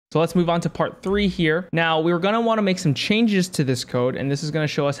So let's move on to part 3 here. Now we're going to want to make some changes to this code, and this is going to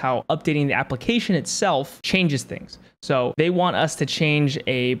show us how updating the application itself changes things. So they want us to change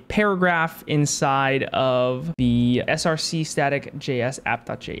a paragraph inside of the src static js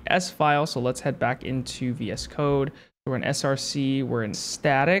app.js file. So let's head back into VS Code. We're in src, we're in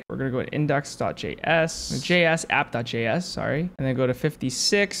static. We're going to go to index.js, js app.js, sorry, and then go to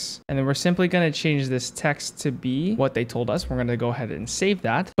 56. And then we're simply going to change this text to be what they told us. We're going to go ahead and save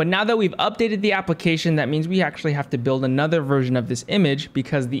that. But now that we've updated the application, that means we actually have to build another version of this image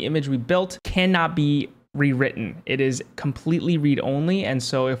because the image we built cannot be rewritten. It is completely read-only. And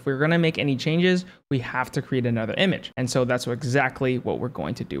so if we're going to make any changes, we have to create another image. And so that's exactly what we're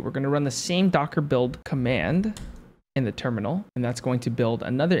going to do. We're going to run the same docker build command in the terminal, and that's going to build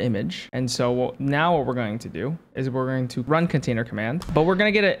another image. And so now what we're going to do is we're going to run container command, but we're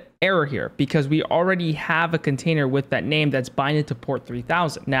going to get an error here because we already have a container with that name that's binded to port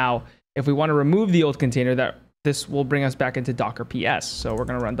 3000. Now, if we want to remove the old container, this will bring us back into Docker PS. So we're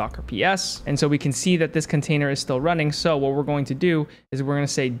going to run Docker PS. And so we can see that this container is still running. So what we're going to do is we're going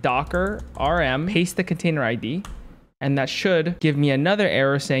to say Docker RM, paste the container ID. And that should give me another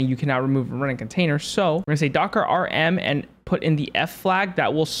error saying you cannot remove a running container. So we're going to say Docker RM and put in the F flag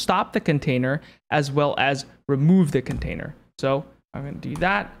that will stop the container as well as remove the container. So I'm going to do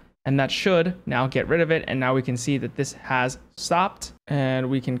that. And that should now get rid of it. And now we can see that this has stopped, and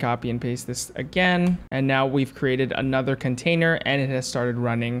we can copy and paste this again. And now we've created another container and it has started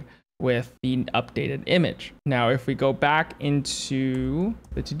running with the updated image. Now, if we go back into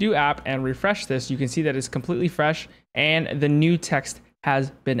the To-Do app and refresh this, you can see that it's completely fresh and the new text has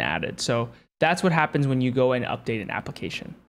been added. So that's what happens when you go and update an application.